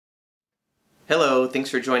thanks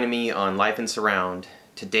for joining me on Life in Surround.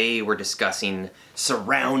 Today we're discussing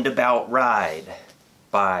Psurroundabout Ride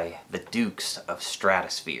by the Dukes of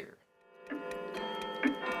Stratosphere.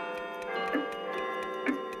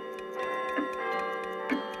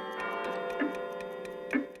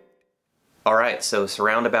 Alright, so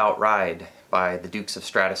Psurroundabout Ride by the Dukes of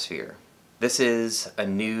Stratosphere. This is a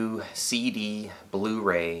new CD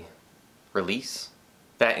Blu-ray release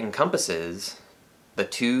that encompasses the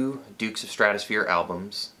two Dukes of Stratosphere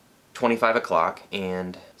albums, 25 O'Clock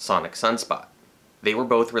and Psonic Psunspot. They were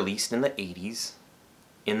both released in the 80s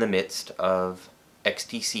in the midst of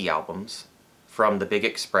XTC albums, from The Big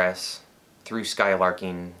Express through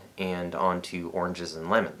Skylarking and onto Oranges and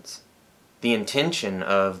Lemons. The intention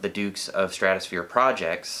of the Dukes of Stratosphere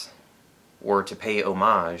projects were to pay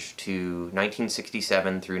homage to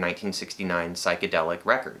 1967 through 1969 psychedelic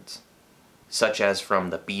records, such as from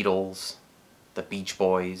the Beatles, the Beach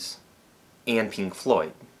Boys, and Pink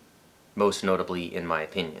Floyd, most notably in my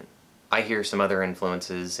opinion. I hear some other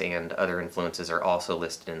influences, and other influences are also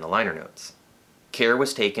listed in the liner notes. Care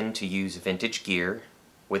was taken to use vintage gear,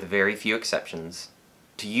 with very few exceptions,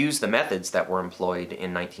 to use the methods that were employed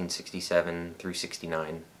in 1967 through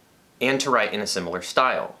 69, and to write in a similar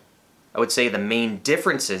style. I would say the main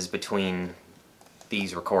differences between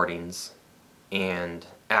these recordings and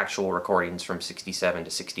actual recordings from 67 to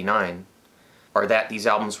 69 are that these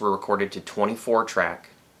albums were recorded to 24-track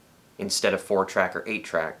instead of 4-track or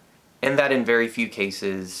 8-track, and that in very few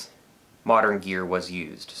cases modern gear was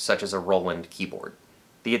used, such as a Roland keyboard.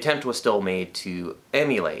 The attempt was still made to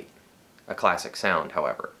emulate a classic sound,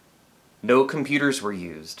 however. No computers were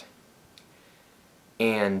used,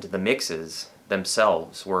 and the mixes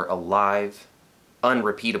themselves were a live,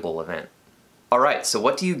 unrepeatable event. Alright, so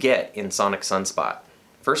what do you get in Psonic Psunspot?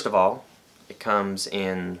 First of all, it comes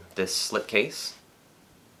in this slipcase,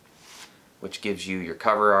 which gives you your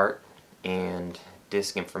cover art and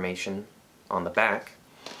disc information on the back.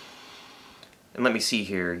 And let me see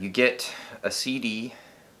here, you get a CD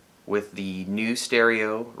with the new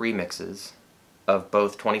stereo remixes of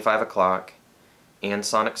both 25 O'Clock and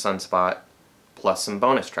Psonic Psunspot, plus some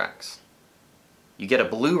bonus tracks. You get a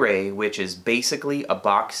Blu-ray, which is basically a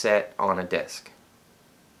box set on a disc.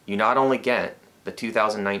 You not only get the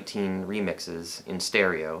 2019 remixes in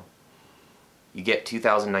stereo, you get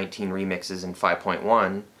 2019 remixes in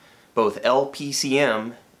 5.1, both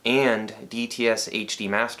LPCM and DTS HD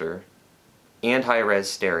Master, and high-res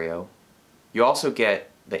stereo. You also get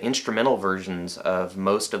the instrumental versions of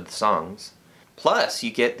most of the songs, plus you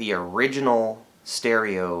get the original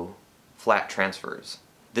stereo flat transfers.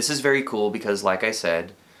 This is very cool because, like I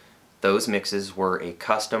said, those mixes were a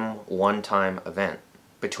custom one-time event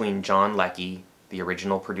between John Leckie, the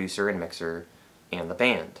original producer and mixer, and the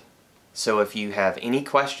band. So if you have any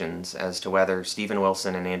questions as to whether Steven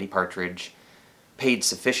Wilson and Andy Partridge paid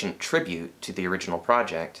sufficient tribute to the original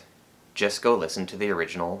project, just go listen to the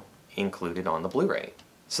original included on the Blu-ray.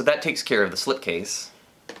 So that takes care of the slipcase.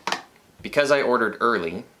 Because I ordered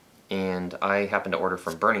early, and I happened to order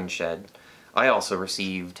from burningshed, I also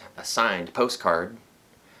received a signed postcard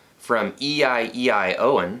from EI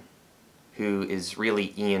Owen, who is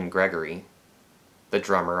really Ian Gregory, the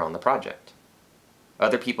drummer on the project.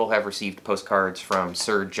 Other people have received postcards from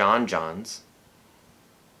Sir John Johns,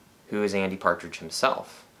 who is Andy Partridge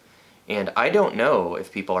himself. And I don't know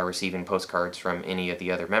if people are receiving postcards from any of the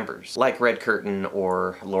other members, like Red Curtain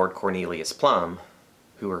or Lord Cornelius Plum,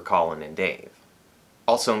 who are Colin and Dave.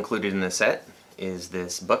 Also included in the set is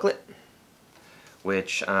this booklet,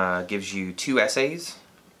 which gives you two essays,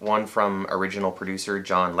 one from original producer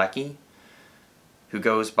John Leckie, who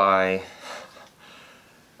goes by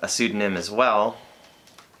a pseudonym as well.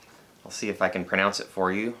 I'll see if I can pronounce it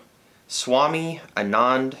for you. Swami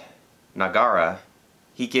Anand Nagara.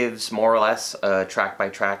 He gives more or less a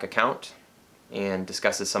track-by-track account and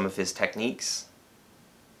discusses some of his techniques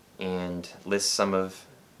and lists some of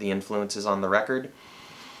the influences on the record.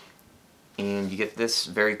 And you get this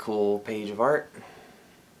very cool page of art.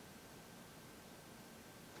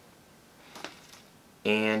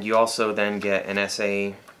 And you also then get an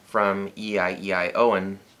essay from EI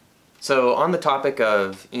Owen. So on the topic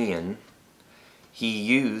of Ian, he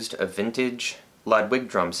used a vintage Ludwig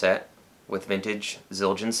drum set with vintage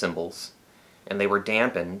Zildjian cymbals, and they were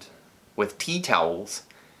dampened with tea towels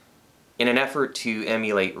in an effort to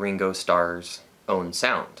emulate Ringo Starr's own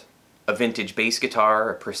sound. A vintage bass guitar,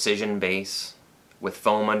 a precision bass with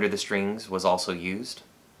foam under the strings, was also used.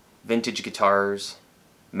 Vintage guitars,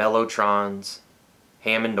 mellotrons,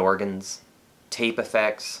 Hammond organs, tape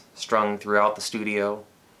effects strung throughout the studio.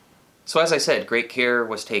 So as I said, great care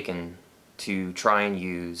was taken to try and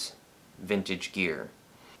use vintage gear.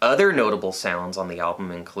 Other notable sounds on the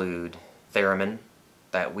album include theremin,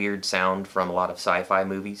 that weird sound from a lot of sci-fi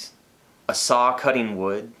movies, a saw cutting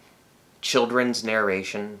wood, children's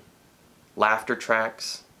narration, laughter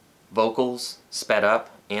tracks, vocals sped up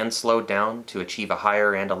and slowed down to achieve a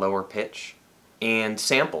higher and a lower pitch, and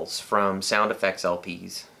samples from sound effects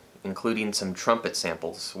LPs, including some trumpet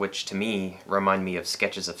samples, which to me remind me of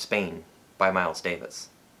Sketches of Spain by Miles Davis.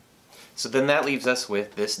 So then that leaves us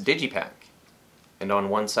with this digipack. And on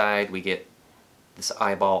one side we get this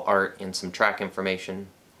eyeball art and some track information,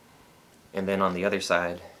 and then on the other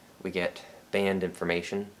side we get band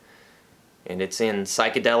information, and it's in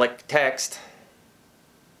psychedelic text,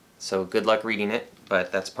 so good luck reading it,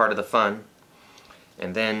 but that's part of the fun.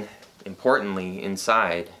 And then importantly,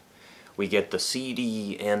 inside we get the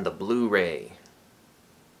CD and the Blu-ray.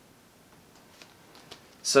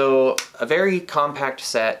 So a very compact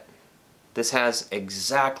set. This has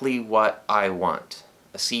exactly what I want.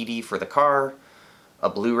 A CD for the car, a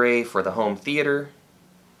Blu-ray for the home theater,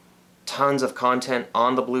 tons of content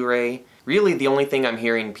on the Blu-ray. Really the only thing I'm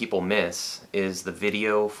hearing people miss is the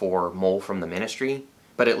video for Mole from the Ministry,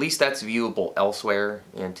 but at least that's viewable elsewhere,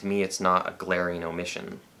 and to me it's not a glaring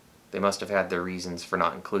omission. They must have had their reasons for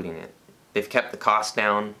not including it. They've kept the cost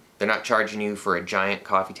down. They're not charging you for a giant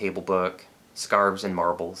coffee table book, scarves and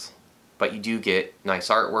marbles, but you do get nice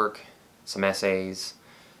artwork, some essays.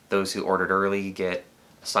 Those who ordered early get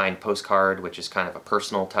a signed postcard, which is kind of a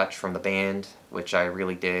personal touch from the band, which I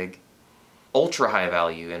really dig. Ultra high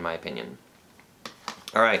value in my opinion.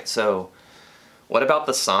 Alright, so what about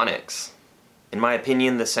the sonics? In my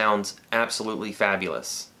opinion, this sounds absolutely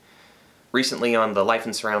fabulous. Recently on the Life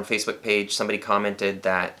in Surround Facebook page, somebody commented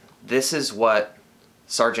that this is what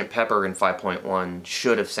Sgt. Pepper in 5.1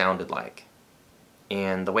 should have sounded like.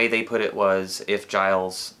 And the way they put it was if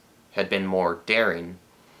Giles had been more daring.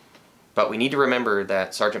 But we need to remember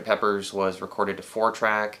that Sgt. Pepper's was recorded to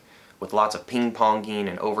 4-track with lots of ping-ponging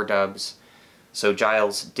and overdubs. So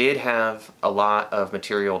Giles did have a lot of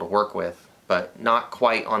material to work with, but not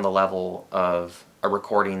quite on the level of a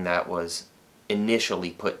recording that was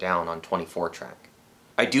initially put down on 24-track.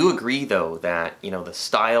 I do agree though that, the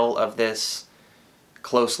style of this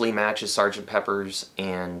closely matches Sgt. Pepper's,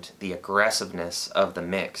 and the aggressiveness of the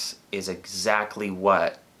mix is exactly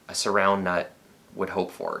what a surround nut would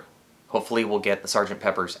hope for. Hopefully we'll get the Sgt.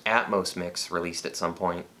 Pepper's Atmos mix released at some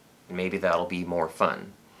point, and maybe that'll be more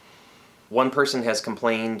fun. One person has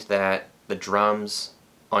complained that the drums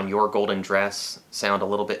on Your Golden Dress sound a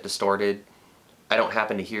little bit distorted. I don't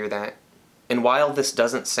happen to hear that. And while this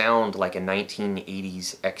doesn't sound like a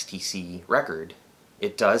 1980s XTC record,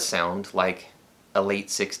 it does sound like a late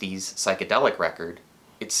 60s psychedelic record.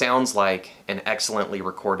 It sounds like an excellently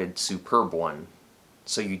recorded superb one.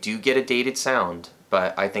 So you do get a dated sound,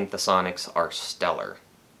 but I think the sonics are stellar.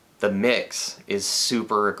 The mix is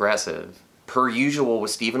super aggressive. Per usual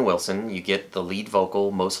with Steven Wilson, you get the lead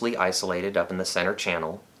vocal mostly isolated up in the center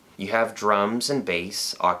channel. You have drums and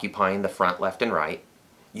bass occupying the front, left, and right.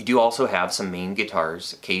 You do also have some main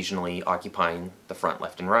guitars occasionally occupying the front,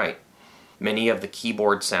 left, and right. Many of the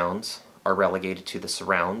keyboard sounds are relegated to the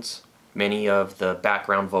surrounds. Many of the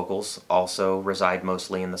background vocals also reside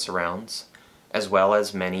mostly in the surrounds, as well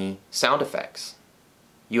as many sound effects.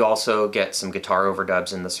 You also get some guitar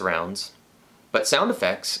overdubs in the surrounds, but sound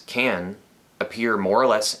effects can appear more or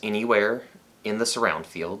less anywhere in the surround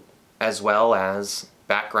field, as well as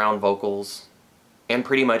background vocals and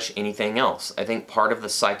pretty much anything else. I think part of the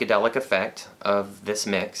psychedelic effect of this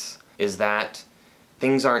mix is that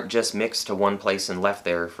things aren't just mixed to one place and left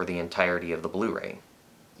there for the entirety of the Blu-ray.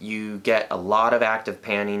 You get a lot of active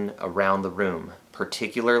panning around the room,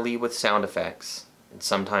 particularly with sound effects and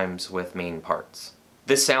sometimes with main parts.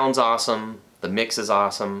 This sounds awesome, the mix is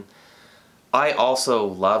awesome. I also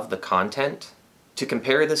love the content. To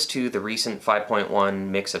compare this to the recent 5.1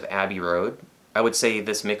 mix of Abbey Road, I would say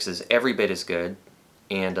this mix is every bit as good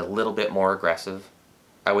and a little bit more aggressive.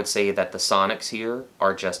 I would say that the sonics here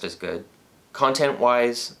are just as good.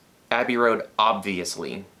 Content-wise, Abbey Road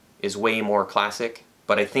obviously is way more classic,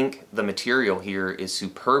 but I think the material here is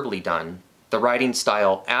superbly done. The writing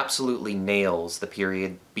style absolutely nails the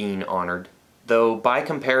period being honored, though by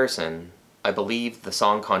comparison, I believe the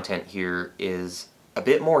song content here is a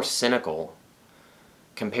bit more cynical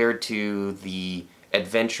compared to the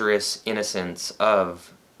adventurous innocence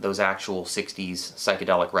of those actual 60s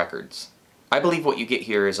psychedelic records. I believe what you get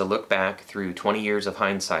here is a look back through 20 years of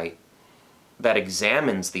hindsight that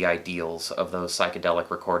examines the ideals of those psychedelic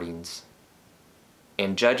recordings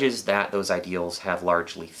and judges that those ideals have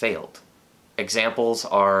largely failed. Examples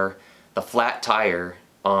are the flat tire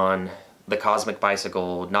on the cosmic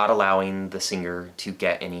bicycle not allowing the singer to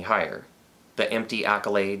get any higher. The empty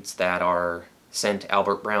accolades that are sent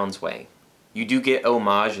Albert Brown's way. You do get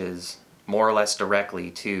homages more or less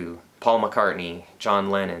directly to Paul McCartney, John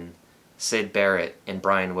Lennon, Syd Barrett, and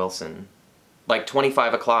Brian Wilson. Like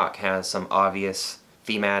 25 O'Clock has some obvious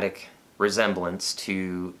thematic resemblance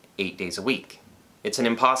to 8 Days a Week. It's an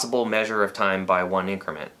impossible measure of time by one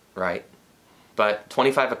increment, right? But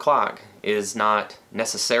 25 O'Clock is not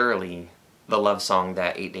necessarily the love song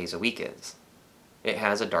that 8 Days a Week is. It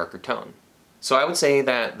has a darker tone. So I would say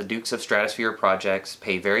that the Dukes of Stratosphere projects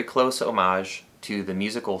pay very close homage to the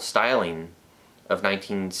musical styling of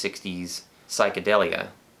 1960s psychedelia,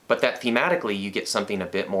 but that thematically you get something a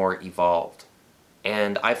bit more evolved.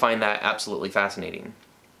 And I find that absolutely fascinating.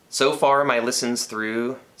 So far, my listens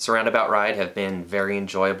through Psurroundabout Ride have been very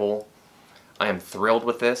enjoyable. I am thrilled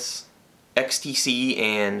with this. XTC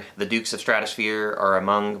and the Dukes of Stratosphere are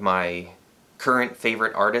among my current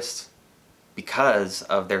favorite artists because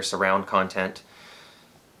of their surround content.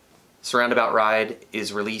 Psurroundabout Ride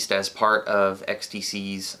is released as part of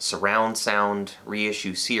XTC's Surround Sound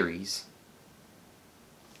reissue series.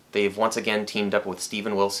 They've once again teamed up with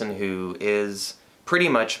Steven Wilson, who is pretty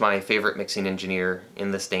much my favorite mixing engineer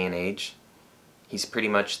in this day and age. He's pretty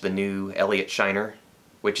much the new Elliot Shiner,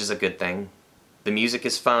 which is a good thing. The music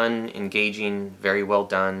is fun, engaging, very well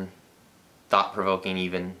done, thought-provoking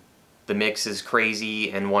even. The mix is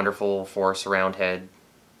crazy and wonderful for a surround head.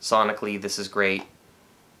 Sonically, this is great.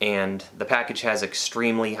 And the package has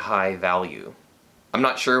extremely high value. I'm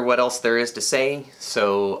not sure what else there is to say,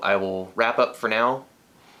 so I will wrap up for now.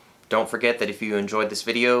 Don't forget that if you enjoyed this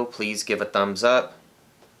video, please give a thumbs up.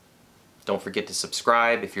 Don't forget to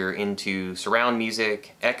subscribe if you're into surround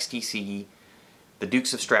music, XTC, the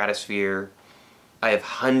Dukes of Stratosphere. I have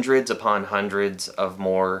hundreds upon hundreds of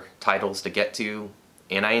more titles to get to,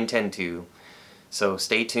 and I intend to. So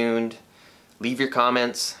stay tuned, leave your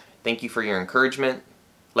comments, thank you for your encouragement.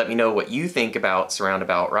 Let me know what you think about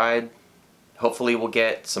Psurroundabout Ride. Hopefully we'll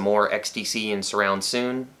get some more XTC and surround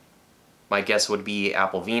soon. My guess would be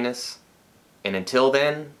Apple Venus. And until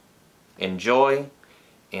then, enjoy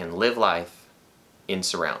and live life in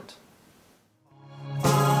surround.